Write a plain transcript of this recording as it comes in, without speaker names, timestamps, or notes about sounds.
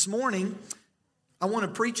This morning, I want to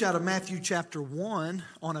preach out of Matthew chapter 1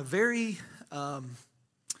 on a very,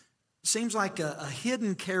 seems like a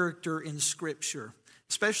hidden character in Scripture,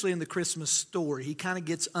 especially in the Christmas story. He kind of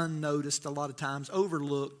gets unnoticed a lot of times,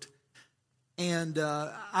 overlooked. And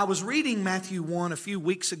I was reading Matthew 1 a few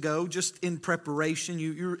weeks ago, just in preparation.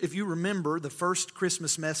 If you remember, the first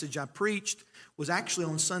Christmas message I preached was actually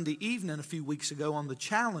on Sunday evening a few weeks ago on the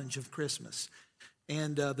challenge of Christmas.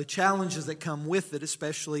 And the challenges that come with it,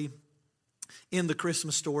 especially in the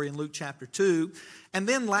Christmas story in Luke chapter 2. And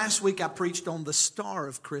then last week I preached on the star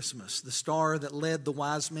of Christmas, the star that led the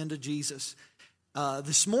wise men to Jesus.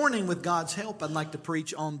 This morning, with God's help, I'd like to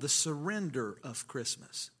preach on the surrender of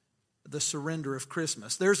Christmas. The surrender of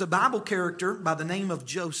Christmas. There's a Bible character by the name of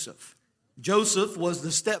Joseph. Joseph was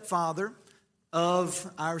the stepfather of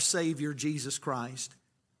our Savior, Jesus Christ.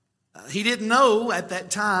 He didn't know at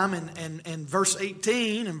that time, in verse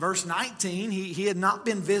 18 and verse 19, he had not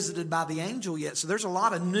been visited by the angel yet. So there's a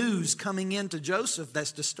lot of news coming into Joseph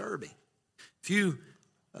that's disturbing. If you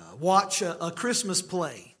watch a Christmas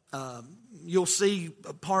play, you'll see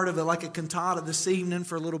a part of it like a cantata this evening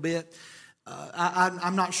for a little bit.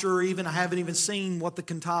 I'm not sure even, I haven't even seen what the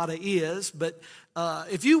cantata is, but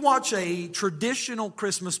if you watch a traditional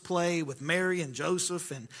Christmas play with Mary and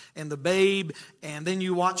Joseph and the babe, and then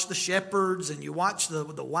you watch the shepherds and you watch the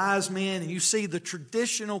wise men and you see the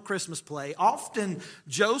traditional Christmas play, often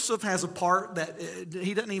Joseph has a part that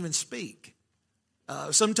he doesn't even speak.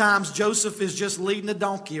 Sometimes Joseph is just leading a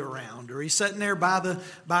donkey around, or he's sitting there by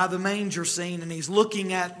the manger scene and he's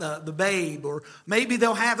looking at the babe, or maybe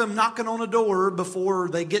they'll have him knocking on a door before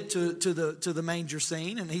they get to the manger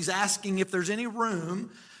scene, and he's asking if there's any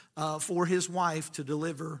room for his wife to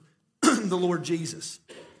deliver the Lord Jesus.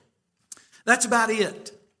 That's about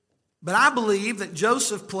it. But I believe that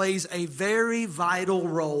Joseph plays a very vital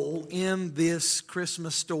role in this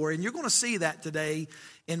Christmas story, and you're going to see that today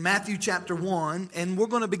in Matthew chapter 1, and we're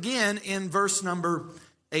going to begin in verse number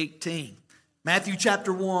 18. Matthew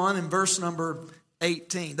chapter 1 and verse number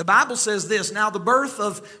 18. The Bible says this: "Now the birth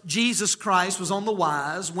of Jesus Christ was on the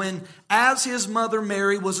wise, when as his mother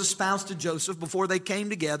Mary was espoused to Joseph, before they came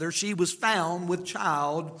together, she was found with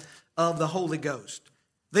child of the Holy Ghost.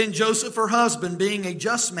 Then Joseph, her husband, being a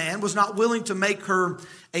just man, was not willing to make her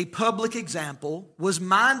a public example, was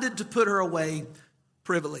minded to put her away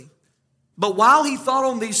privily. But while he thought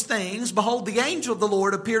on these things, behold, the angel of the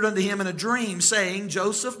Lord appeared unto him in a dream, saying,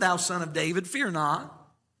 Joseph, thou son of David, fear not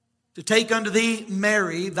to take unto thee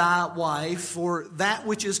Mary thy wife, for that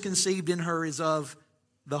which is conceived in her is of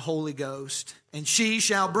the Holy Ghost. And she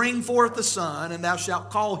shall bring forth a son, and thou shalt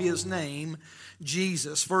call his name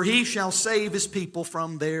Jesus, for he shall save his people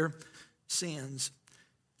from their sins.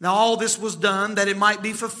 Now all this was done that it might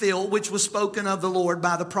be fulfilled, which was spoken of the Lord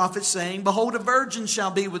by the prophet, saying, Behold, a virgin shall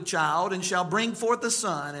be with child, and shall bring forth a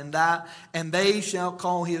son, and they shall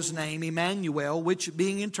call his name Emmanuel, which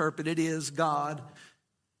being interpreted is God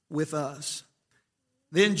with us.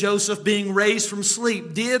 Then Joseph, being raised from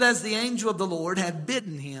sleep, did as the angel of the Lord had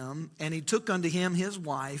bidden him, and he took unto him his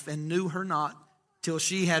wife, and knew her not, till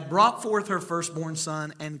she had brought forth her firstborn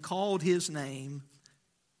son, and called his name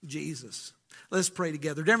Jesus." Let's pray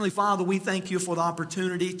together. Dear Heavenly Father, we thank you for the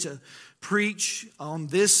opportunity to preach on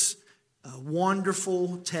this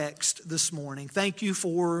wonderful text this morning. Thank you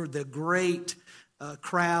for the great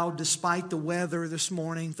crowd despite the weather this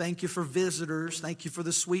morning. Thank you for visitors. Thank you for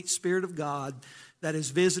the sweet Spirit of God that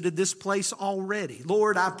has visited this place already.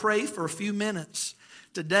 Lord, I pray for a few minutes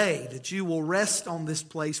today that you will rest on this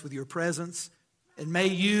place with your presence. And may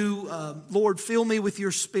you, Lord, fill me with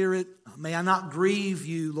your Spirit. May I not grieve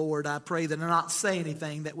you, Lord. I pray that I not say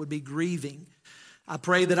anything that would be grieving. I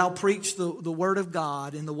pray that I'll preach the Word of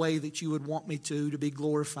God in the way that you would want me to be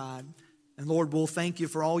glorified. And Lord, we'll thank you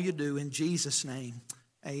for all you do. In Jesus' name,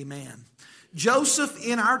 amen. Joseph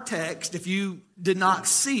in our text, if you did not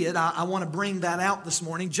see it, I want to bring that out this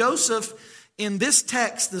morning. Joseph in this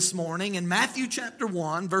text this morning, in Matthew chapter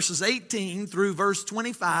 1, verses 18 through verse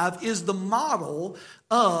 25, is the model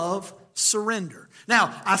of surrender.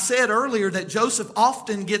 Now, I said earlier that Joseph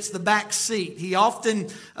often gets the back seat. He often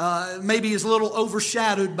maybe is a little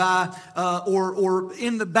overshadowed by or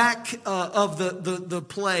in the back of the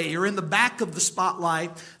play, or in the back of the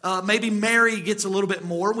spotlight. Maybe Mary gets a little bit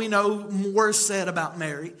more. We know more is said about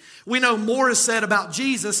Mary. We know more is said about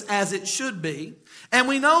Jesus, as it should be. And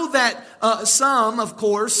we know that some, of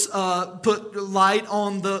course, put light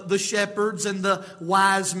on the shepherds and the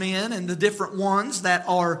wise men and the different ones that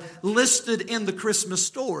are listed in the Christmas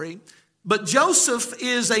story. But Joseph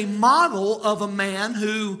is a model of a man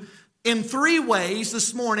who in three ways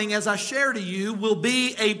this morning, as I share to you, will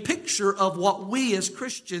be a picture of what we as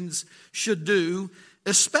Christians should do,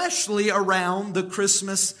 especially around the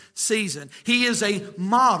Christmas season. He is a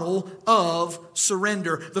model of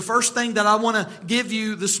surrender. The first thing that I want to give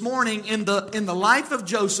you this morning in the life of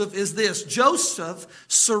Joseph is this. Joseph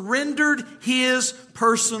surrendered his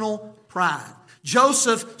personal pride.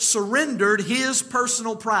 Joseph surrendered his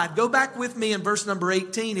personal pride. Go back with me in verse number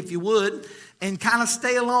 18, if you would, and kind of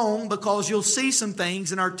stay along, because you'll see some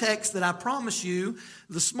things in our text that I promise you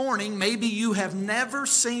this morning maybe you have never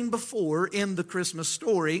seen before in the Christmas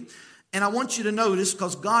story. And I want you to notice,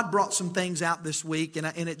 because God brought some things out this week, and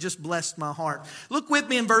it just blessed my heart. Look with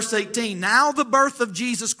me in verse 18. Now the birth of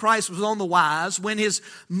Jesus Christ was on the wise when his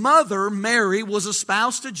mother Mary was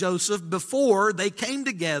espoused to Joseph before they came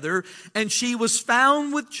together, and she was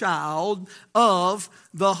found with child of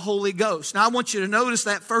the Holy Ghost. Now I want you to notice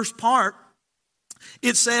that first part.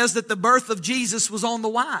 It says that the birth of Jesus was on the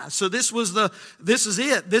wise. So this is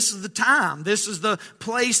it. This is the time. This is the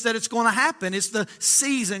place that it's going to happen. It's the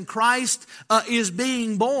season. Christ is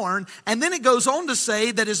being born. And then it goes on to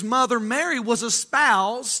say that his mother Mary was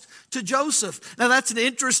espoused to Joseph. Now that's an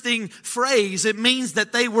interesting phrase. It means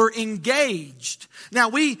that they were engaged. Now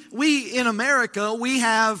we in America, we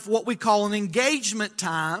have what we call an engagement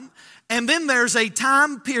time. And then there's a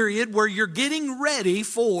time period where you're getting ready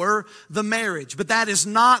for the marriage. But that is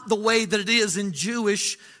not the way that it is in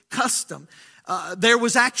Jewish custom. There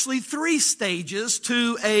was actually 3 stages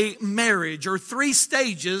to a marriage, or 3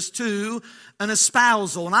 stages to an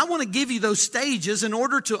espousal. And I want to give you those stages in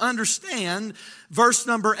order to understand verse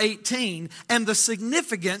number 18 and the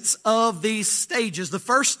significance of these stages. The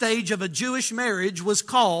first stage of a Jewish marriage was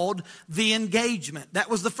called the engagement. That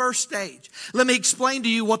was the first stage. Let me explain to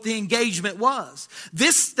you what the engagement was.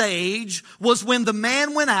 This stage was when the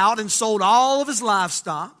man went out and sold all of his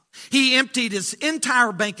livestock. He emptied his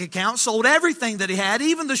entire bank account, sold everything that he had,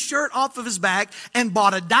 even the shirt off of his back, and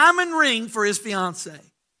bought a diamond ring for his fiancée.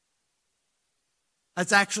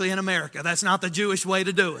 That's actually in America. That's not the Jewish way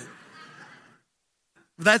to do it.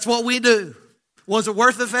 That's what we do. Was it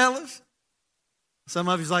worth it, fellas? Some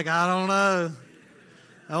of you's like, I don't know.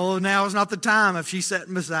 Oh, now is not the time if she's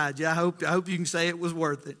sitting beside you. I hope you can say it was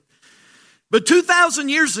worth it. But 2,000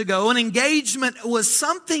 years ago, an engagement was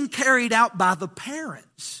something carried out by the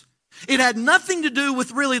parents. It had nothing to do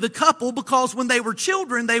with really the couple, because when they were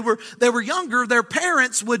children, they were younger, their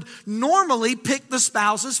parents would normally pick the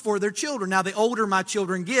spouses for their children. Now, the older my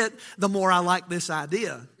children get, the more I like this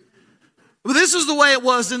idea. Well, this is the way it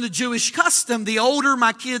was in the Jewish custom. The older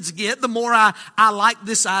my kids get, the more I like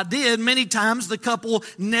this idea. And many times the couple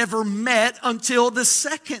never met until the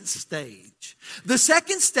second stage. The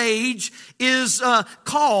second stage is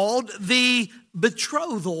called the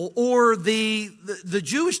betrothal, or the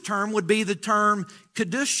Jewish term would be the term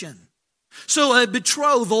kedushin. So a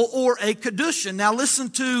betrothal or a kedushin. Now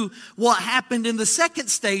listen to what happened in the second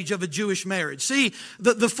stage of a Jewish marriage. See,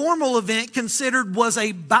 the formal event considered was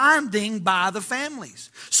a binding by the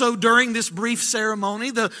families. So during this brief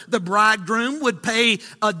ceremony, the bridegroom would pay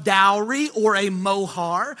a dowry or a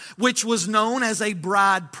mohar, which was known as a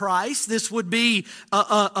bride price. This would be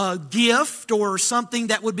a gift or something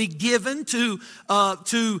that would be given to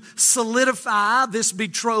solidify this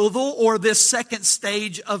betrothal or this second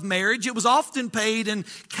stage of marriage. It was often paid in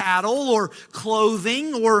cattle or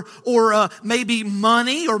clothing or maybe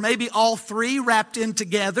money, or maybe all three wrapped in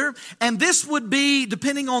together. And this would be,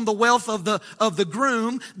 depending on the wealth of the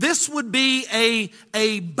groom, this would be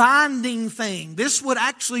a binding thing. This would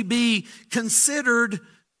actually be considered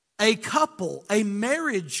a couple, a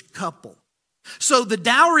marriage couple. So the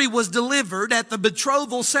dowry was delivered at the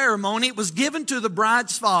betrothal ceremony. It was given to the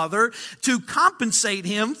bride's father to compensate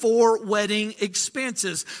him for wedding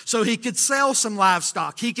expenses. So he could sell some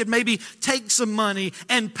livestock. He could maybe take some money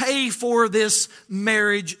and pay for this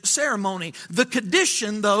marriage ceremony. The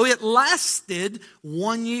kedushin, though, it lasted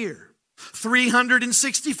 1 year.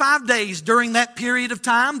 365 days during that period of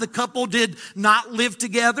time. The couple did not live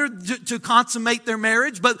together to consummate their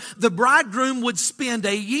marriage, but the bridegroom would spend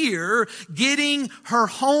a year getting her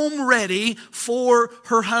home ready for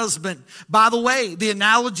her husband. By the way, the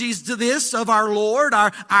analogies to this of our Lord,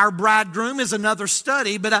 our bridegroom, is another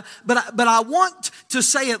study, but I want to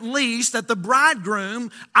say at least that the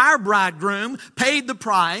bridegroom, our bridegroom, paid the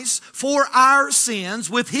price for our sins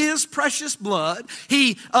with his precious blood.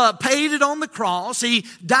 He paid it on the cross. He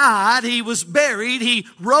died. He was buried. He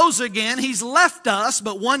rose again. He's left us,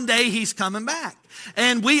 but one day he's coming back.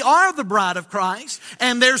 And we are the bride of Christ.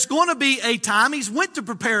 And there's going to be a time He's went to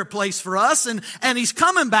prepare a place for us, and He's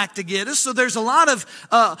coming back to get us. So there's a lot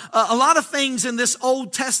of things in this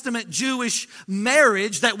Old Testament Jewish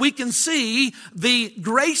marriage that we can see the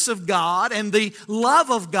grace of God and the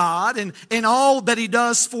love of God and all that He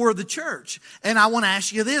does for the church. And I want to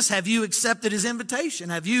ask you this: have you accepted His invitation?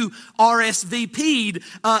 Have you RSVP'd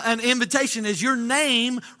an invitation? Is your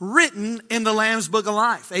name written in the Lamb's Book of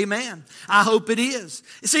Life? Amen. I hope it is.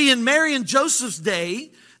 You see, in Mary and Joseph's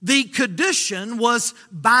day, the Kedushin was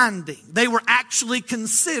binding. They were actually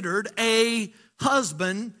considered a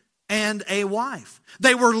husband and a wife.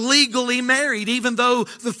 They were legally married, even though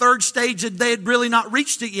the third stage, they had really not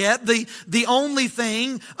reached it yet. The only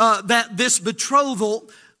thing that this betrothal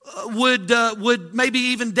would maybe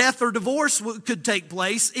even death or divorce could take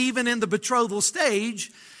place, even in the betrothal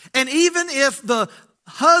stage. And even if the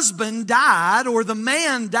husband died or the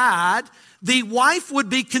man died, the wife would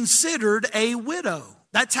be considered a widow.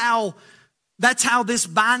 That's how this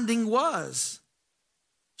binding was.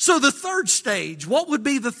 So the third stage, what would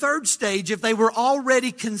be the third stage if they were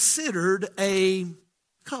already considered a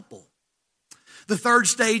couple? The third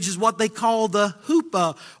stage is what they call the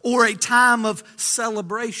huppah, or a time of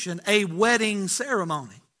celebration, a wedding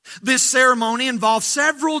ceremony. This ceremony involves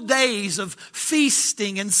several days of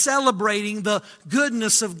feasting and celebrating the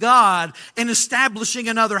goodness of God and establishing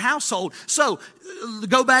another household. So,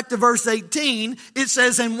 go back to verse 18. It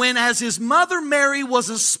says, and when as his mother Mary was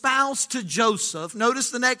espoused to Joseph, notice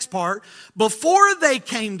the next part, before they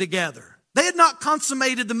came together. They had not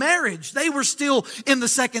consummated the marriage. They were still in the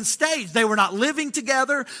second stage. They were not living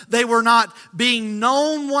together. They were not being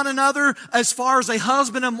known one another as far as a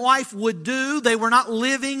husband and wife would do. They were not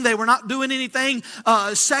living. They were not doing anything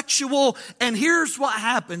sexual. And here's what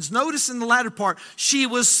happens. Notice in the latter part, she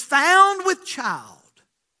was found with child.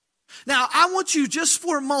 Now, I want you just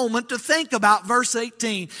for a moment to think about verse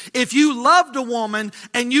 18. If you loved a woman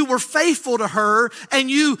and you were faithful to her and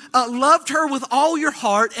you loved her with all your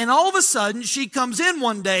heart, and all of a sudden she comes in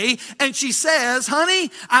one day and she says, honey,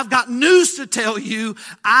 I've got news to tell you.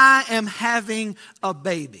 I am having a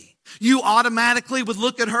baby. You automatically would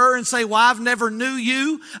look at her and say, well, I've never knew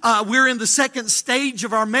you. We're in the second stage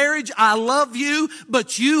of our marriage. I love you,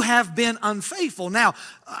 but you have been unfaithful. Now,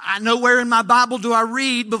 I know where in my Bible do I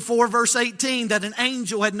read before verse 18 that an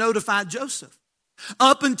angel had notified Joseph.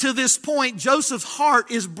 Up until this point, Joseph's heart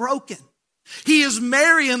is broken. He is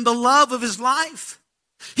marrying the love of his life.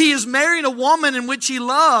 He is marrying a woman in which he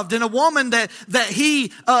loved, and a woman that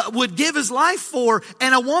he would give his life for,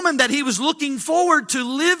 and a woman that he was looking forward to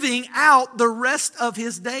living out the rest of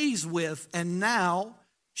his days with. And now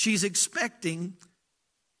she's expecting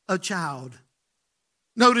a child.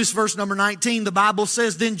 Notice verse number 19, the Bible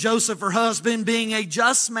says, then Joseph, her husband, being a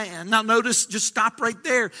just man. Now notice, just stop right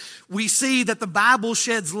there. We see that the Bible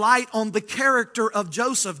sheds light on the character of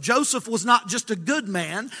Joseph. Joseph was not just a good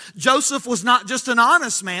man. Joseph was not just an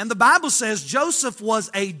honest man. The Bible says Joseph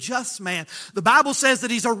was a just man. The Bible says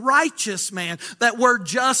that he's a righteous man. That word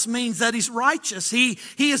just means that he's righteous. He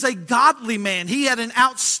is a godly man. He had an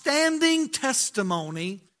outstanding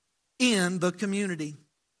testimony in the community.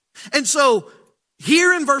 And so,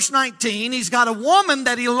 here in verse 19, he's got a woman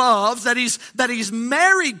that he loves, that he's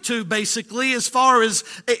married to, basically, as far as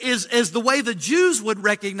the way the Jews would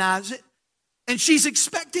recognize it. And she's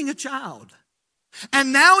expecting a child.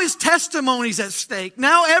 And now his testimony's at stake.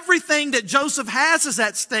 Now everything that Joseph has is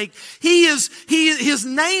at stake. His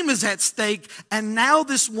name is at stake. And now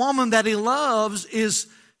this woman that he loves is,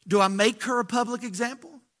 do I make her a public example?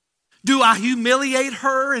 Do I humiliate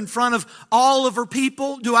her in front of all of her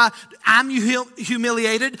people? I'm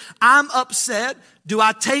humiliated. I'm upset. Do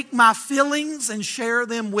I take my feelings and share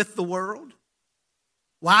them with the world?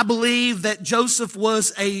 Well, I believe that Joseph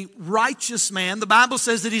was a righteous man. The Bible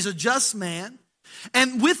says that he's a just man.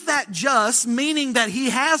 And with that just, meaning that he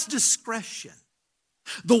has discretion.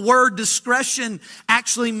 The word discretion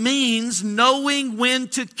actually means knowing when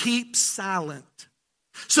to keep silent.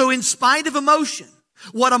 So in spite of emotion,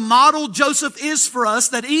 what a model Joseph is for us,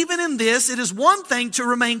 that even in this, it is one thing to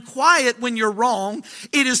remain quiet when you're wrong.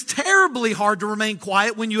 It is terribly hard to remain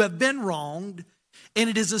quiet when you have been wronged. And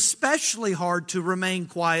it is especially hard to remain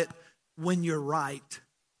quiet when you're right.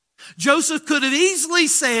 Joseph could have easily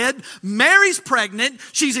said, Mary's pregnant,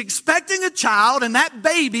 she's expecting a child, and that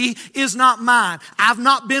baby is not mine. I've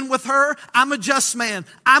not been with her. I'm a just man.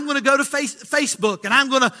 I'm going to go to Facebook and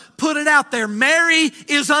I'm going to put it out there. Mary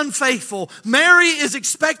is unfaithful. Mary is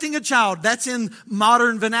expecting a child. That's in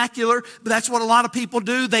modern vernacular, but that's what a lot of people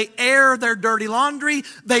do. They air their dirty laundry.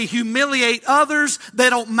 They humiliate others.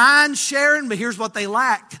 They don't mind sharing, but here's what they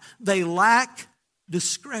lack. They lack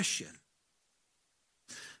discretion.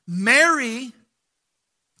 Mary,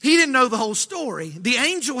 he didn't know the whole story. The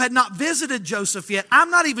angel had not visited Joseph yet. I'm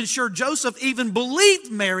not even sure Joseph even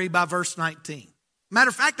believed Mary by verse 19. Matter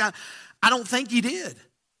of fact, I don't think he did.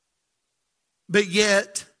 But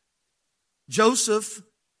yet, Joseph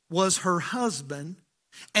was her husband,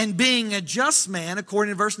 and being a just man,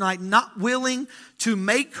 according to verse 9, not willing to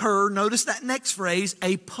make her, notice that next phrase,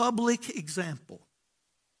 a public example,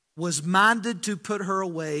 was minded to put her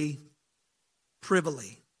away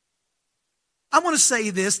privily. I want to say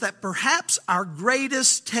this, that perhaps our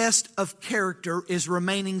greatest test of character is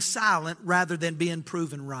remaining silent rather than being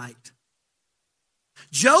proven right.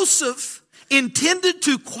 Joseph intended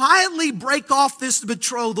to quietly break off this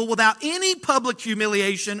betrothal without any public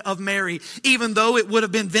humiliation of Mary, even though it would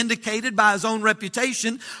have been vindicated by his own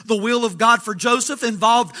reputation. The will of God for Joseph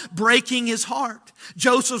involved breaking his heart.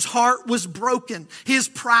 Joseph's heart was broken. His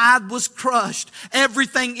pride was crushed.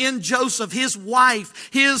 Everything in Joseph, his wife,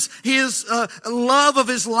 his love of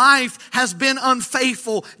his life has been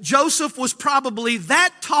unfaithful. Joseph was probably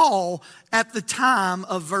that tall at the time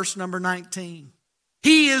of verse number 19.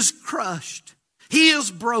 He is crushed. He is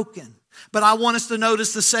broken. But I want us to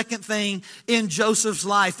notice the second thing in Joseph's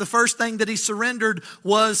life. The first thing that he surrendered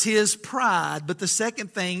was his pride, but the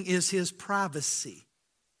second thing is his privacy.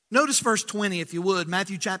 Notice verse 20, if you would.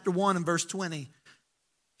 Matthew chapter 1 and verse 20.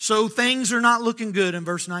 So things are not looking good in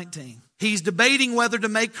verse 19. He's debating whether to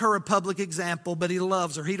make her a public example, but he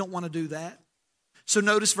loves her. He don't want to do that. So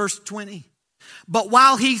notice verse 20. But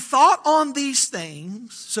while he thought on these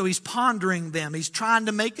things, so he's pondering them, he's trying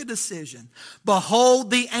to make a decision.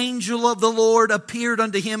 Behold, the angel of the Lord appeared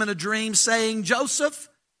unto him in a dream, saying, Joseph,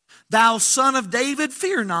 thou son of David,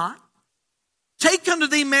 fear not. Take unto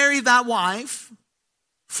thee Mary thy wife,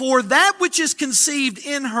 for that which is conceived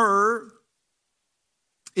in her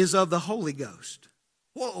is of the Holy Ghost.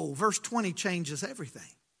 Whoa, verse 20 changes everything.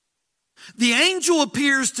 The angel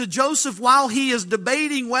appears to Joseph while he is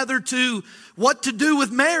debating what to do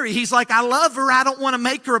with Mary. He's like, I love her. I don't want to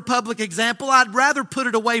make her a public example. I'd rather put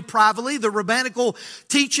it away privately. The rabbinical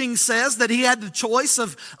teaching says that he had the choice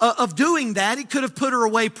of doing that. He could have put her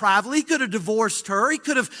away privately. He could have divorced her. He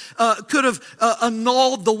could have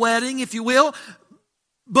annulled the wedding, if you will.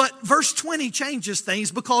 But verse 20 changes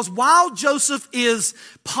things, because while Joseph is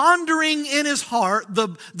pondering in his heart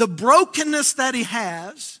the brokenness that he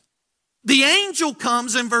has, the angel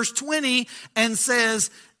comes in verse 20 and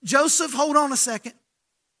says, Joseph, hold on a second.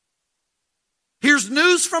 Here's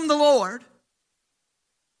news from the Lord.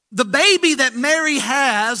 The baby that Mary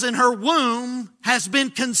has in her womb has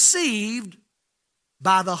been conceived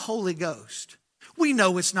by the Holy Ghost. We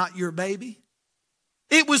know it's not your baby.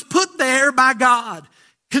 It was put there by God,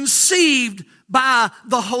 conceived by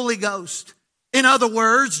the Holy Ghost. In other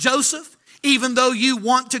words, Joseph, even though you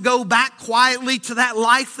want to go back quietly to that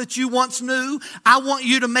life that you once knew, I want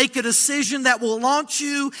you to make a decision that will launch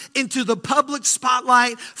you into the public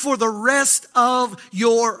spotlight for the rest of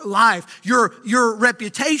your life. Your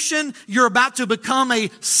reputation, you're about to become a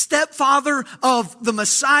stepfather of the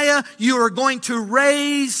Messiah. You are going to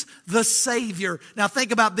raise the Savior. Now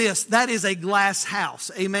think about this. That is a glass house.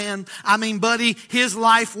 Amen. I mean, buddy, his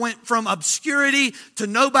life went from obscurity to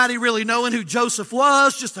nobody really knowing who Joseph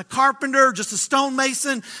was, just a carpenter, just a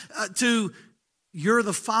stonemason, to you're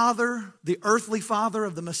the father, the earthly father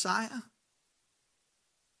of the Messiah.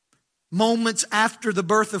 Moments after the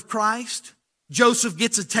birth of Christ, Joseph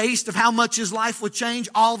gets a taste of how much his life would change.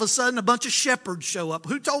 All of a sudden, a bunch of shepherds show up.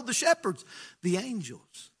 Who told the shepherds? The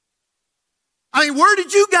angels. I mean, where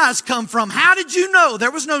did you guys come from? How did you know? There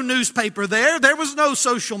was no newspaper there. There was no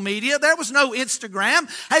social media. There was no Instagram.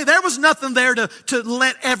 Hey, there was nothing there to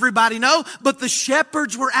let everybody know. But the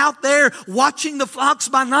shepherds were out there watching the flocks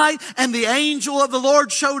by night, and the angel of the Lord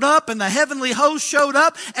showed up, and the heavenly host showed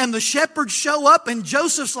up, and the shepherds show up, and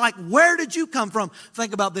Joseph's like, where did you come from?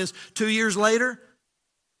 Think about this. 2 years later,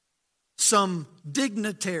 some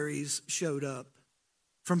dignitaries showed up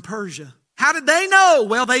from Persia. How did they know?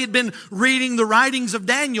 Well, they had been reading the writings of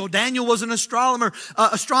Daniel. Daniel was an astronomer.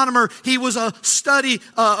 He was a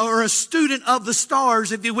or a student of the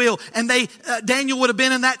stars, if you will. And Daniel would have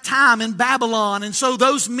been in that time in Babylon. And so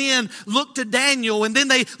those men looked to Daniel, and then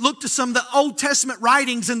they looked to some of the Old Testament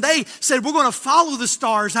writings, and they said, we're going to follow the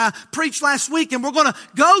stars. I preached last week, and we're going to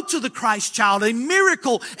go to the Christ child, a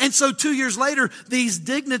miracle. And so 2 years later, these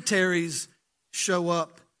dignitaries show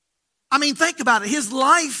up. I mean, think about it. His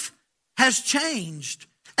life has changed.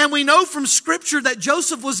 And we know from Scripture that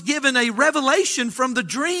Joseph was given a revelation from the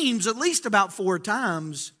dreams at least about 4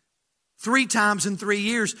 times 3 times in 3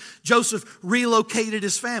 years, Joseph relocated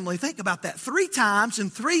his family. Think about that. 3 times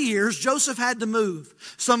in 3 years, Joseph had to move.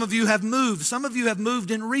 Some of you have moved. Some of you have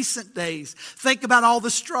moved in recent days. Think about all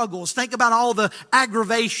the struggles. Think about all the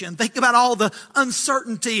aggravation. Think about all the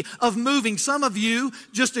uncertainty of moving. Some of you,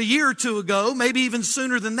 just a year or 2 ago, maybe even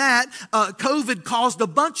sooner than that, COVID caused a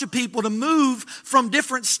bunch of people to move from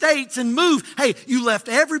different states and move. Hey, you left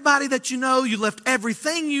everybody that you know. You left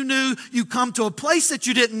everything you knew. You come to a place that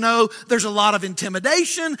you didn't know. There's a lot of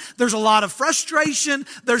intimidation. There's a lot of frustration.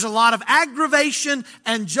 There's a lot of aggravation.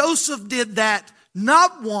 And Joseph did that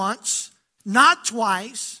not once, not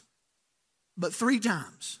twice, but 3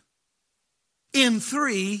 times in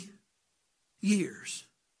 3 years.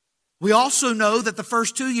 We also know that the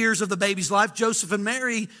first 2 years of the baby's life, Joseph and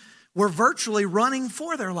Mary were virtually running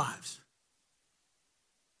for their lives.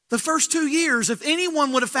 The first 2 years, if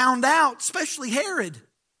anyone would have found out, especially Herod,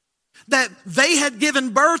 that they had given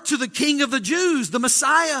birth to the King of the Jews, the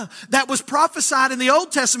Messiah that was prophesied in the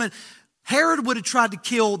Old Testament, Herod would have tried to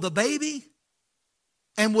kill the baby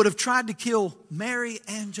and would have tried to kill Mary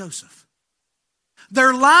and Joseph.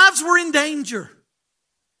 Their lives were in danger.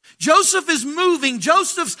 Joseph is moving.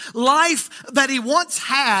 Joseph's life that he once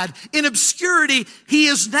had in obscurity, he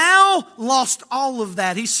has now lost all of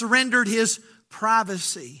that. He surrendered his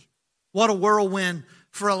privacy. What a whirlwind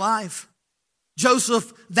for a life.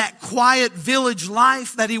 Joseph, that quiet village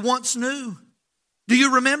life that he once knew. Do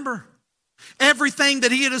you remember? Everything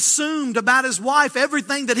that he had assumed about his wife,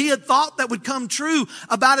 everything that he had thought that would come true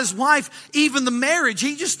about his wife, even the marriage.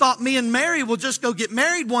 He just thought me and Mary will just go get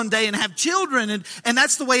married one day and have children. And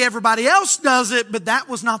that's the way everybody else does it. But that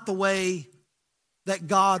was not the way that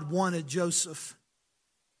God wanted Joseph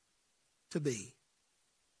to be.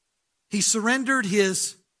 He surrendered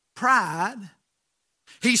his pride.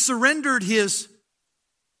 He surrendered his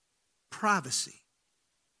privacy.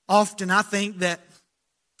 Often I think that,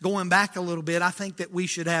 going back a little bit, I think that we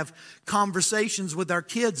should have conversations with our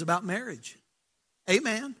kids about marriage.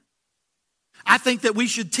 Amen. I think that we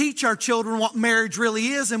should teach our children what marriage really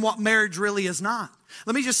is and what marriage really is not.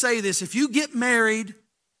 Let me just say this. If you get married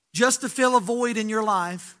just to fill a void in your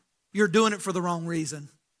life, you're doing it for the wrong reason.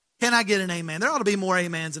 Can I get an amen? There ought to be more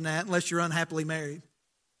amens than that, unless you're unhappily married.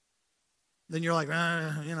 Then you're like,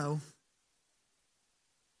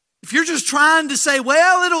 If you're just trying to say,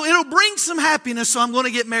 well, it'll bring some happiness, so I'm going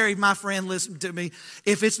to get married. My friend, listen to me.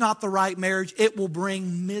 If it's not the right marriage, it will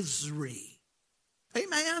bring misery.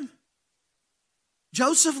 Amen.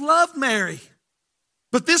 Joseph loved Mary.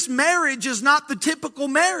 But this marriage is not the typical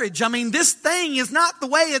marriage. I mean, this thing is not the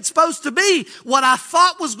way it's supposed to be. What I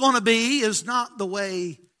thought was going to be is not the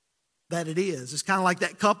way that it is. It's kind of like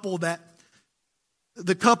the couple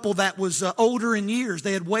that was older in years.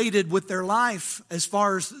 They had waited with their life, as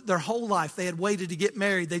far as their whole life. They had waited to get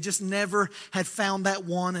married. They just never had found that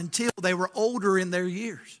one until they were older in their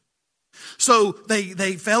years. So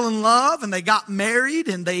they fell in love and they got married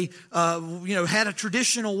and they had a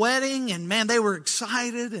traditional wedding, and man, they were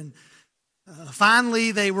excited, and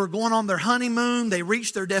finally they were going on their honeymoon. They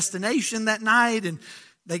reached their destination that night, and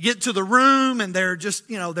they get to the room and they're just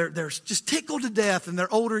tickled to death. In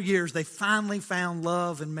their older years, they finally found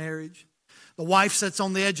love and marriage. The wife sits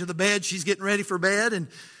on the edge of the bed. She's getting ready for bed, and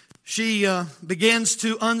she begins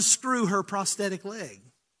to unscrew her prosthetic leg.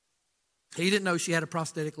 He didn't know she had a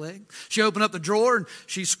prosthetic leg. She opened up the drawer and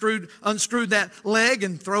she unscrewed that leg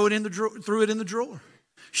and threw it in the drawer.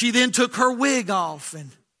 She then took her wig off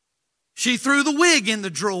and she threw the wig in the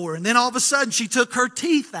drawer. And then all of a sudden she took her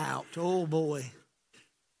teeth out. Oh boy.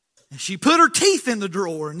 And she put her teeth in the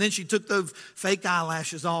drawer, and then she took those fake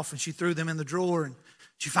eyelashes off and she threw them in the drawer. And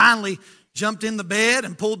she finally jumped in the bed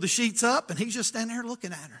and pulled the sheets up, and he's just standing there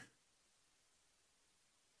looking at her.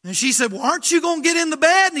 And she said, well, aren't you going to get in the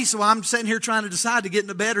bed? And he said, well, I'm sitting here trying to decide to get in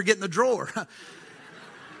the bed or get in the drawer.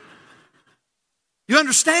 You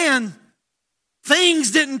understand, things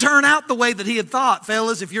didn't turn out the way that he had thought.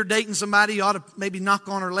 Fellas, if you're dating somebody, you ought to maybe knock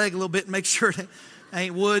on her leg a little bit and make sure that it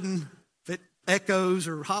ain't wooden. If it echoes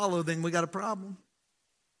or hollow, then we got a problem.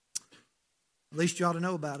 At least you ought to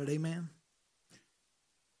know about it, amen?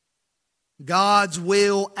 God's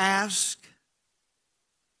will asks.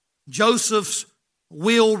 Joseph's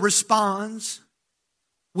will responds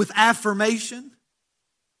with affirmation.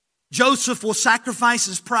 Joseph will sacrifice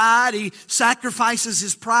his pride. He sacrifices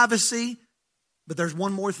his privacy. But there's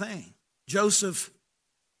one more thing. Joseph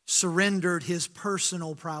surrendered his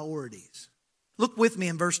personal priorities. Look with me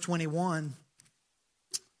in verse 21.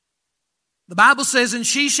 The Bible says, and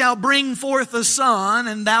she shall bring forth a son,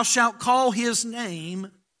 and thou shalt call his name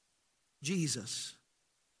Jesus.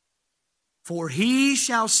 For he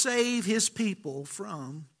shall save his people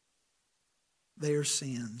from their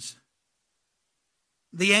sins.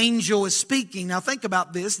 The angel is speaking. Now think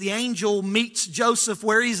about this. The angel meets Joseph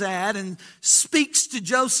where he's at and speaks to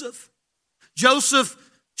Joseph. Joseph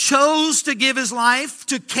chose to give his life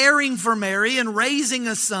to caring for Mary and raising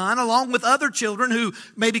a son along with other children who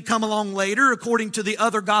maybe come along later according to the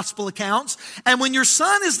other gospel accounts. And when your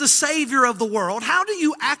son is the Savior of the world, how do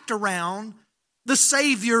you act around the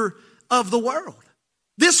Savior of the world?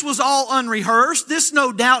 This was all unrehearsed. This,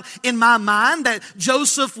 no doubt, in my mind, that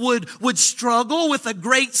Joseph would struggle with a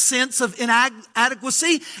great sense of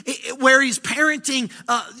inadequacy where he's parenting.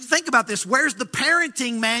 Think about this. Where's the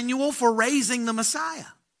parenting manual for raising the Messiah?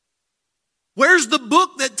 Where's the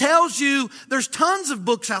book that tells you, there's tons of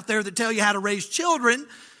books out there that tell you how to raise children,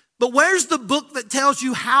 but where's the book that tells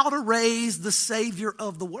you how to raise the Savior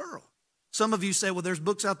of the world? Some of you say, well, there's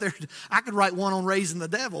books out there. I could write one on raising the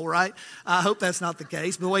devil, right? I hope that's not the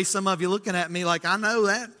case. The way some of you looking at me like, I know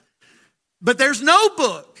that. But there's no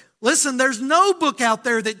book. Listen, there's no book out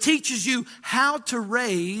there that teaches you how to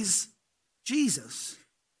raise Jesus.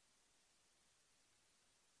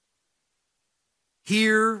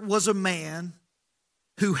 Here was a man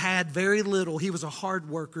who had very little. He was a hard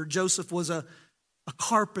worker. Joseph was a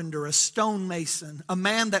carpenter, a stonemason, a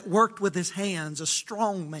man that worked with his hands, a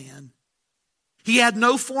strong man. He had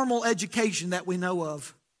no formal education that we know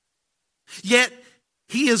of. Yet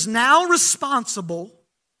he is now responsible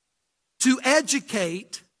to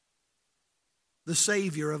educate the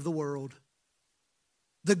Savior of the world.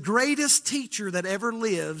 The greatest teacher that ever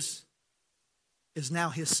lives is now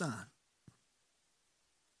his son.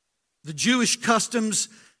 The Jewish customs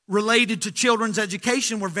related to children's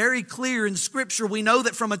education were very clear in Scripture. We know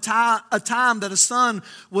that from a time that a son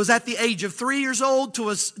was at the age of 3 years old to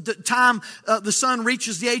the time the son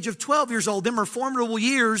reaches the age of 12 years old. Them are formidable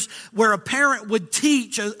years where a parent would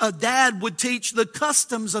teach, a dad would teach the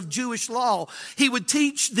customs of Jewish law. He would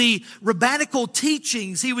teach the rabbinical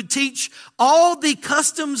teachings. He would teach all the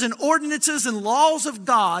customs and ordinances and laws of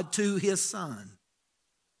God to his son.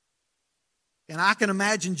 And I can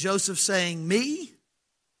imagine Joseph saying, me?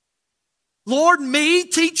 Lord, me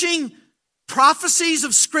teaching prophecies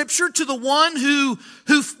of Scripture to the one who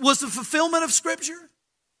was the fulfillment of Scripture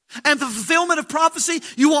and the fulfillment of prophecy?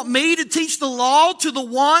 You want me to teach the law to the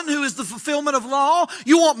one who is the fulfillment of law?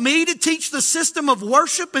 You want me to teach the system of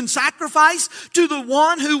worship and sacrifice to the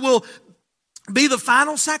one who will be the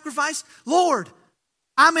final sacrifice? Lord,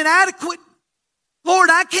 I'm inadequate. Lord,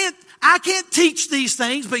 I can't teach these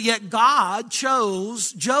things, but yet God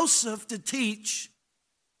chose Joseph to teach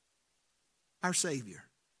our Savior.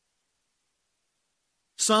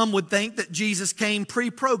 Some would think that Jesus came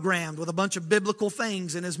pre-programmed with a bunch of biblical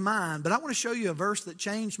things in his mind, but I want to show you a verse that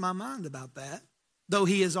changed my mind about that. Though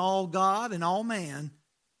he is all God and all man,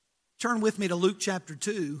 turn with me to Luke chapter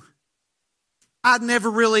 2. I'd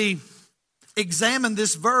never really examined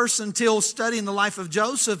this verse until studying the life of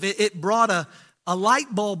Joseph. It brought a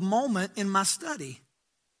light bulb moment in my study.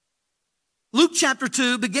 Luke chapter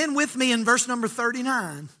 2, begin with me in verse number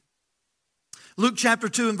 39. Luke chapter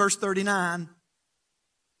 2 and verse 39.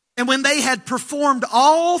 And when they had performed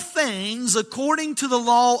all things according to the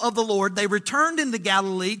law of the Lord, they returned into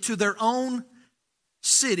Galilee to their own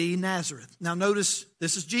city, Nazareth. Now notice,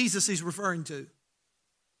 this is Jesus he's referring to.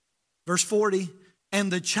 Verse 40.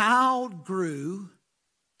 And the child grew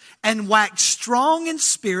and waxed strong in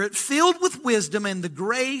spirit, filled with wisdom, and the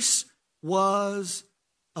grace was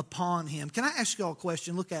upon him. Can I ask you all a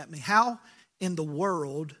question? Look at me. How in the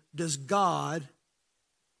world does God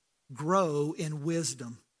grow in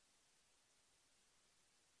wisdom?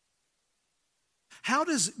 How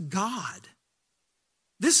does God?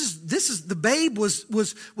 This is the babe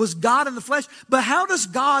was God in the flesh, but how does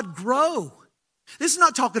God grow? This is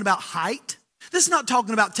not talking about height. This is not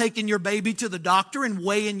talking about taking your baby to the doctor and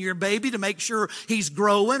weighing your baby to make sure he's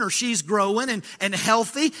growing or she's growing and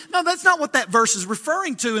healthy. No, that's not what that verse is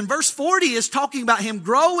referring to. And verse 40 is talking about him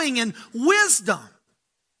growing in wisdom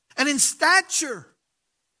and in stature.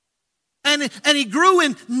 And he grew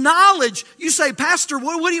in knowledge. You say, Pastor,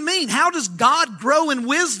 what do you mean? How does God grow in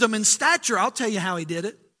wisdom and stature? I'll tell you how he did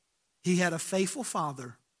it. He had a faithful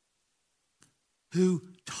father who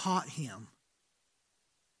taught him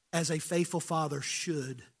as a faithful father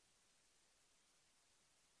should.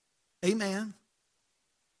 Amen.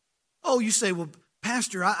 Oh, you say, well,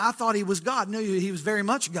 Pastor, I thought he was God. No, he was very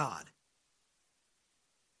much God.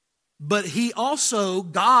 But he also,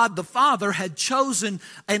 God the Father, had chosen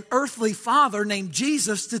an earthly father named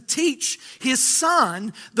Jesus to teach his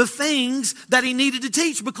son the things that he needed to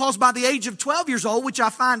teach. Because by the age of 12 years old, which I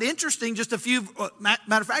find interesting, just a few,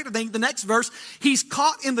 matter of fact, I think the next verse, he's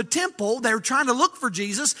caught in the temple. They're trying to look for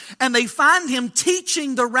Jesus, and they find him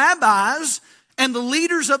teaching the rabbis and the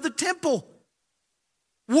leaders of the temple.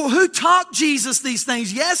 Well, who taught Jesus these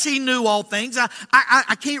things? Yes, he knew all things.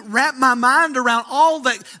 I can't wrap my mind around all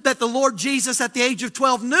that the Lord Jesus at the age of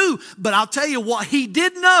 12 knew. But I'll tell you what he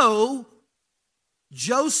did know.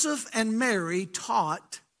 Joseph and Mary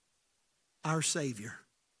taught our Savior.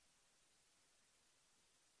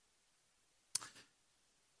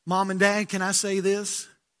 Mom and Dad, can I say this?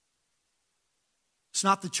 It's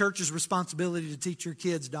not the church's responsibility to teach your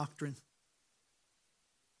kids doctrine.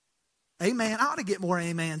 Amen. I ought to get more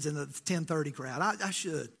amens in the 10:30 crowd. I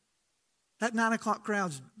should. That 9 o'clock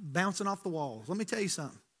crowd's bouncing off the walls. Let me tell you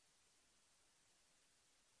something.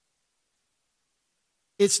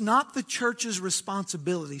 It's not the church's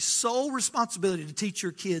responsibility, sole responsibility, to teach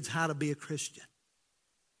your kids how to be a Christian.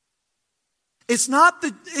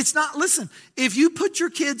 Listen, if you put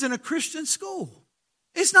your kids in a Christian school,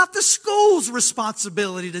 it's not the school's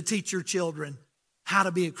responsibility to teach your children how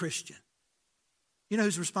to be a Christian. You know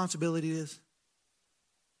whose responsibility it is?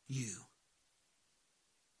 You.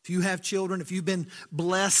 If you have children, if you've been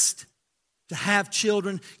blessed to have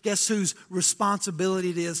children, guess whose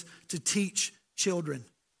responsibility it is to teach children?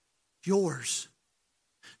 Yours.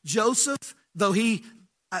 Joseph, though he,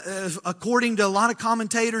 according to a lot of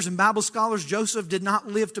commentators and Bible scholars, Joseph did not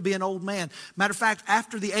live to be an old man. Matter of fact,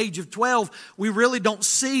 after the age of 12, we really don't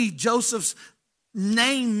see Joseph's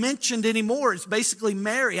name mentioned anymore. It's basically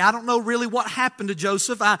Mary. I don't know really what happened to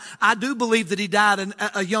Joseph. I do believe that he died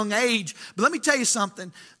at a young age. But let me tell you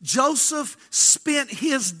something. Joseph spent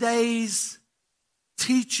his days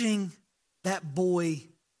teaching that boy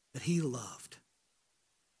that he loved.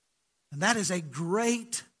 And that is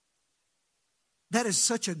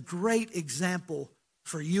such a great example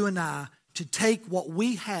for you and I to take what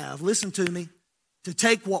we have, listen to me, to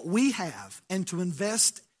take what we have and to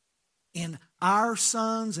invest in our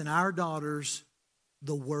sons and our daughters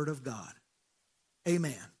the Word of God.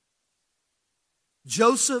 Amen.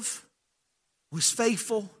 Joseph was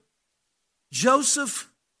faithful.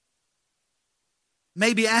 Joseph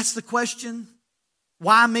maybe asked the question,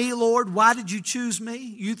 why me, Lord? Why did you choose me?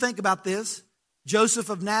 You think about this. Joseph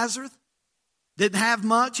of Nazareth didn't have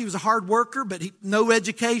much. He was a hard worker, but no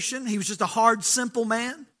education. He was just a hard, simple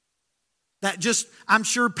man that just, I'm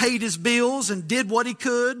sure, paid his bills and did what he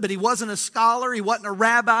could, but he wasn't a scholar. He wasn't a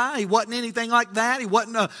rabbi. He wasn't anything like that. He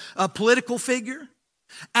wasn't a political figure.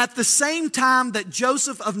 At the same time that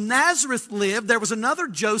Joseph of Nazareth lived, there was another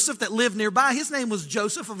Joseph that lived nearby. His name was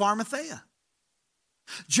Joseph of Arimathea.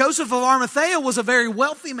 Joseph of Arimathea was a very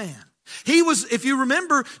wealthy man. He was, if you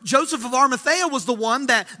remember, Joseph of Arimathea was the one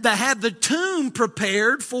that had the tomb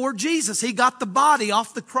prepared for Jesus. He got the body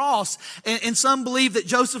off the cross. And some believe that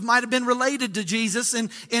Joseph might have been related to Jesus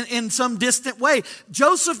in some distant way.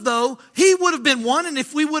 Joseph, though, he would have been one. And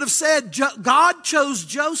if we would have said God chose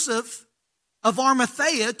Joseph of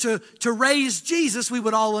Arimathea to raise Jesus, we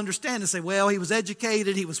would all understand and say, well, he was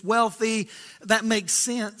educated, he was wealthy. That makes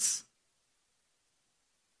sense.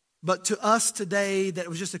 But to us today, that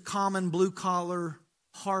was just a common blue-collar,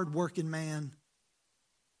 hard-working man.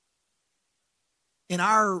 In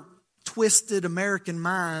our twisted American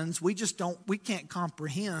minds, we can't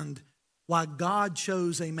comprehend why God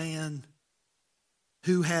chose a man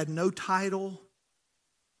who had no title,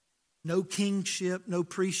 no kingship, no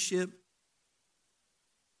priestship,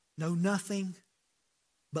 no nothing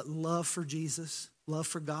but love for Jesus, love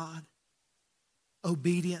for God,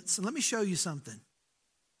 obedience. And let me show you something.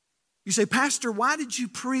 You say, Pastor, why did you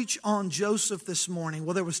preach on Joseph this morning?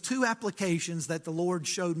 Well, there was 2 applications that the Lord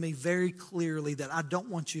showed me very clearly that I don't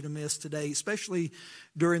want you to miss today, especially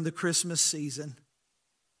during the Christmas season.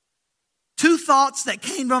 2 thoughts that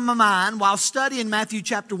came to my mind while studying Matthew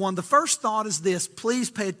chapter 1. The first thought is this. Please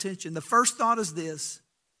pay attention. The first thought is this.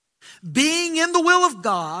 Being in the will of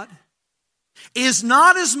God is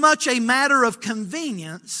not as much a matter of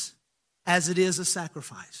convenience as it is a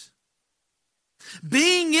sacrifice.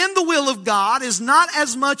 Being in the will of God is not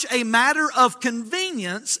as much a matter of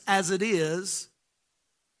convenience as it is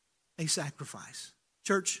a sacrifice.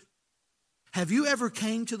 Church, have you ever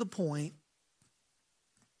came to the point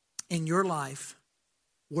in your life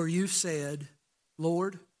where you said,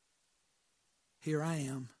 Lord, here I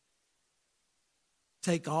am.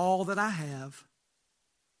 Take all that I have.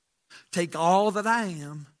 Take all that I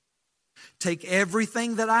am. Take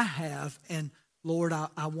everything that I have, and Lord,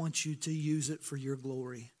 I want you to use it for your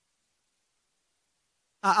glory.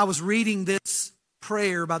 I was reading this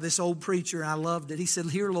prayer by this old preacher, and I loved it. He said,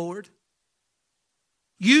 "Here, Lord,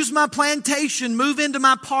 use my plantation, move into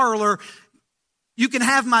my parlor. You can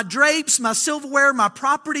have my drapes, my silverware, my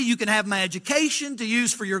property. You can have my education to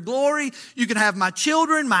use for your glory. You can have my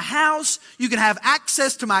children, my house. You can have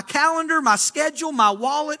access to my calendar, my schedule, my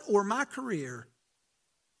wallet, or my career.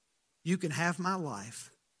 You can have my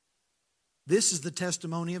life." This is the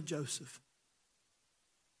testimony of Joseph.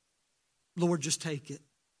 Lord, just take it.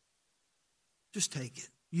 Just take it.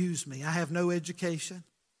 Use me. I have no education.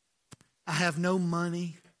 I have no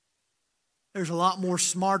money. There's a lot more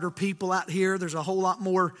smarter people out here. There's a whole lot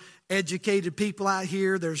more educated people out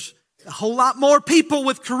here. There's a whole lot more people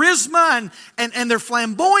with charisma and they're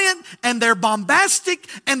flamboyant and they're bombastic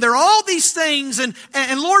and they're all these things. And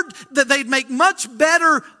Lord, that they'd make much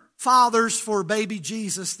better fathers for baby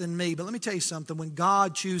Jesus than me. But let me tell you something. When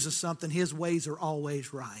God chooses something, His ways are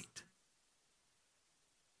always right.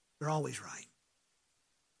 They're always right.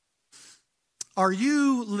 Are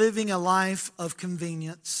you living a life of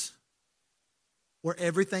convenience where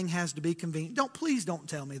everything has to be convenient? Please don't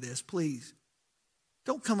tell me this, please.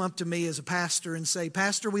 Don't come up to me as a pastor and say,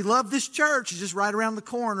 "Pastor, we love this church. It's just right around the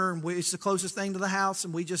corner and it's the closest thing to the house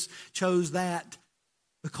and we just chose that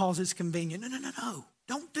because it's convenient." No.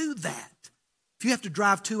 Don't do that. If you have to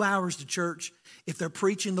drive 2 hours to church, if they're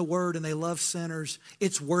preaching the word and they love sinners,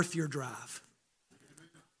 it's worth your drive.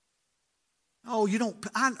 Oh,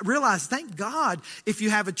 I realize, thank God if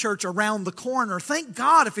you have a church around the corner. Thank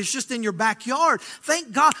God if it's just in your backyard.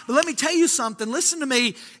 Thank God. But let me tell you something. Listen to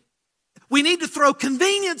me. We need to throw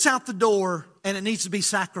convenience out the door, and it needs to be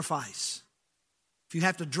sacrifice. If you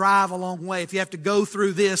have to drive a long way, if you have to go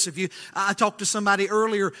through this, I talked to somebody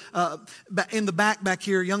earlier in the back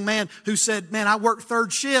here, a young man who said, "Man, I work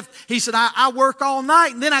third shift." He said, I work all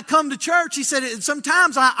night and then I come to church. He said,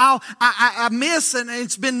 "Sometimes I miss and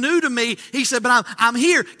it's been new to me." He said, "But I'm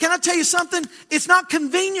here." Can I tell you something? It's not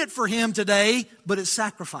convenient for him today, but it's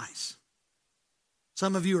sacrifice.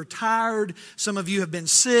 Some of you are tired. Some of you have been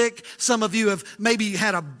sick. Some of you have maybe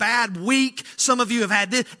had a bad week. Some of you have had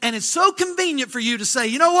this. And it's so convenient for you to say,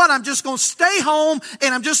 "You know what? I'm just going to stay home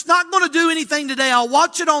and I'm just not going to do anything today. I'll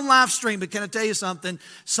watch it on live stream." But can I tell you something?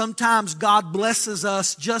 Sometimes God blesses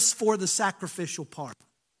us just for the sacrificial part.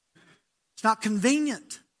 It's not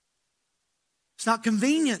convenient. It's not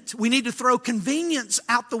convenient. We need to throw convenience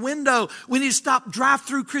out the window. We need to stop.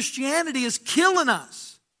 Drive-through Christianity is killing us.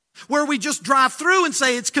 Where we just drive through and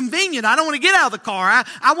say, "It's convenient. I don't want to get out of the car.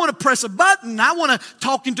 I want to press a button. I want to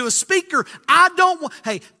talk into a speaker.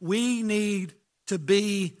 Hey, we need to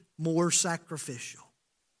be more sacrificial.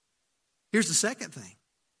 Here's the second thing.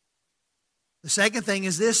 The second thing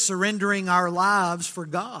is this: surrendering our lives for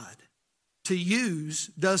God to use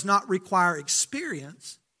does not require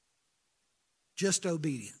experience, just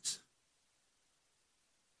obedience.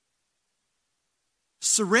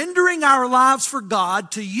 Surrendering our lives for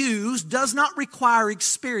God to use does not require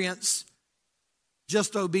experience,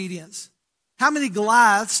 just obedience. How many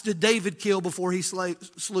Goliaths did David kill before he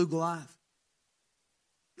slew Goliath?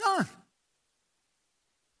 None.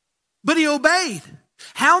 But he obeyed.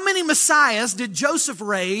 How many Messiahs did Joseph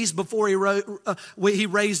raise before he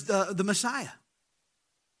raised the Messiah?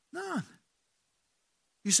 None.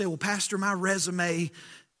 You say, "Well, Pastor, my resume,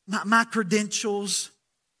 my credentials,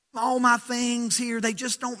 all my things here, they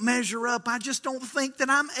just don't measure up. I just don't think that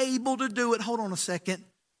I'm able to do it." Hold on a second.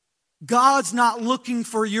 God's not looking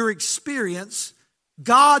for your experience.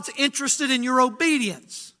 God's interested in your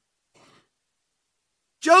obedience.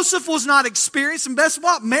 Joseph was not experienced, and guess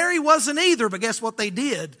what? Mary wasn't either, but guess what they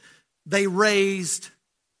did? They raised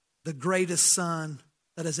the greatest son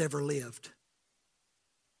that has ever lived.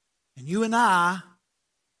 And you and I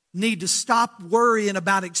need to stop worrying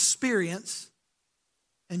about experience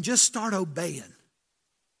and just start obeying.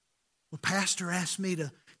 "Well, Pastor asked me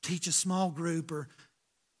to teach a small group," or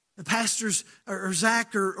the pastors or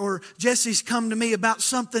Zach or Jesse's come to me about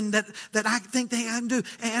something that I think they can do,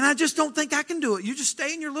 and I just don't think I can do it. You just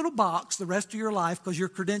stay in your little box the rest of your life because your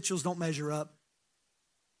credentials don't measure up.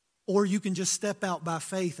 Or you can just step out by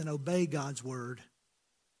faith and obey God's word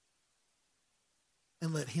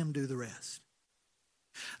and let Him do the rest.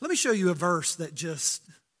 Let me show you a verse that just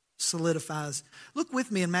solidifies. Look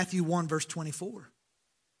with me in Matthew 1, verse 24.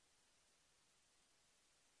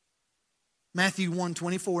 Matthew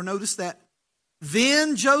 1:24. Notice that.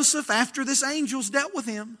 "Then Joseph, after this angel's dealt with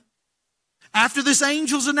him, after this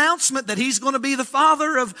angel's announcement that he's going to be the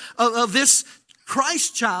father of this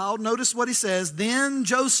Christ child," notice what he says, "Then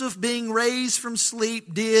Joseph, being raised from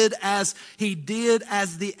sleep, did as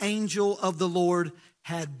the angel of the Lord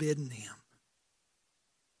had bidden him."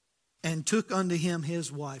 and took unto him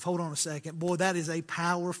his wife. Hold on a second. Boy, that is a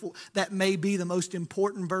powerful, that may be the most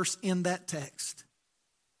important verse in that text.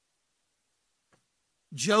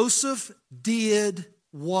 Joseph did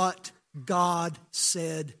what God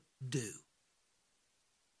said do.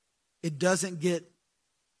 It doesn't get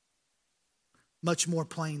much more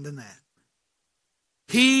plain than that.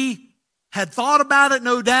 He had thought about it,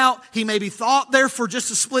 no doubt. He maybe thought there for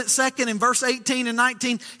just a split second in verse 18 and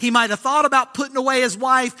 19. He might have thought about putting away his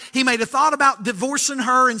wife. He might have thought about divorcing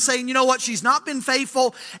her and saying, you know what, she's not been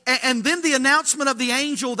faithful. And then the announcement of the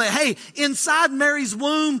angel that, hey, inside Mary's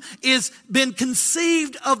womb is been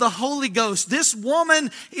conceived of the Holy Ghost. This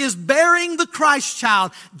woman is bearing the Christ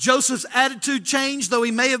child. Joseph's attitude changed, though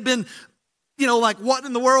he may have been, like, what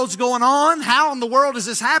in the world's going on? How in the world is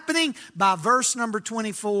this happening? By verse number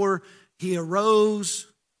 24, he arose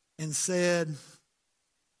and said,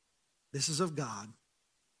 this is of God,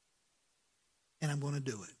 and I'm going to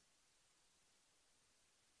do it.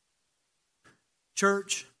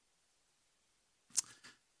 Church,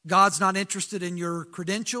 God's not interested in your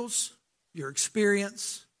credentials, your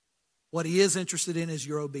experience. What he is interested in is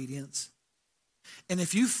your obedience. And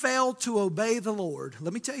if you fail to obey the Lord,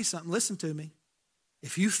 let me tell you something, listen to me.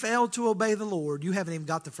 If you fail to obey the Lord, you haven't even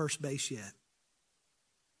got to first base yet.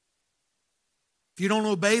 If you don't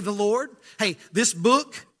obey the Lord, hey, this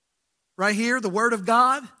book right here, the Word of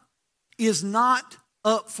God, is not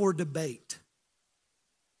up for debate.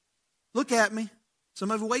 Look at me.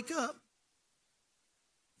 Some of you wake up.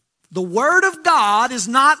 The Word of God is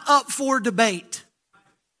not up for debate.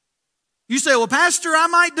 You say, well, Pastor, I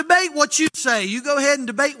might debate what you say. You go ahead and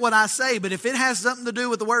debate what I say. But if it has something to do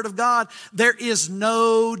with the Word of God, there is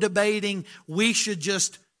no debating. We should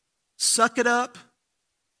just suck it up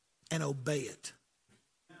and obey it.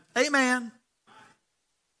 Amen.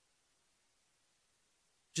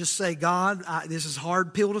 Just say, God, this is a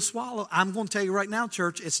hard pill to swallow. I'm going to tell you right now,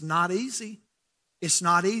 church, it's not easy. It's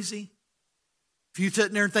not easy. If you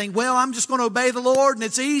sit there and think, well, I'm just going to obey the Lord and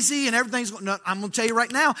it's easy and everything's going to, I'm going to tell you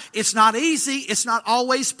right now, it's not easy. It's not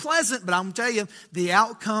always pleasant, but I'm going to tell you, the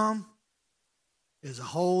outcome is a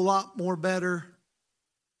whole lot more better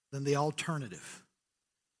than the alternative.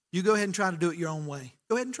 You go ahead and try to do it your own way.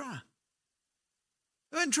 Go ahead and try.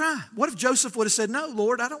 Go ahead and try. What if Joseph would have said, no,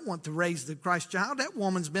 Lord, I don't want to raise the Christ child. That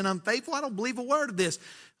woman's been unfaithful. I don't believe a word of this.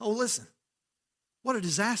 Oh, listen, what a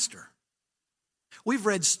disaster. We've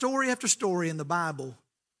read story after story in the Bible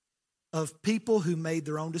of people who made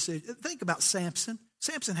their own decisions. Think about Samson.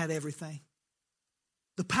 Samson had everything.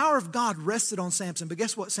 The power of God rested on Samson, but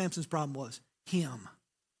guess what Samson's problem was? Him.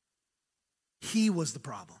 He was the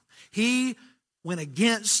problem. He went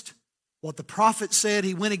against what the prophet said.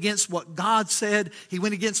 He went against what God said. He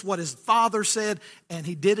went against what his father said, and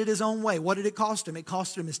he did it his own way. What did it cost him? It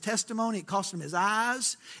cost him his testimony. It cost him his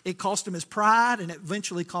eyes. It cost him his pride, and it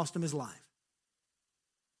eventually cost him his life.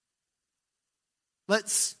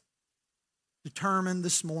 Let's determine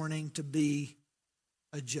this morning to be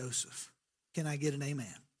a Joseph. Can I get an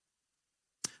amen?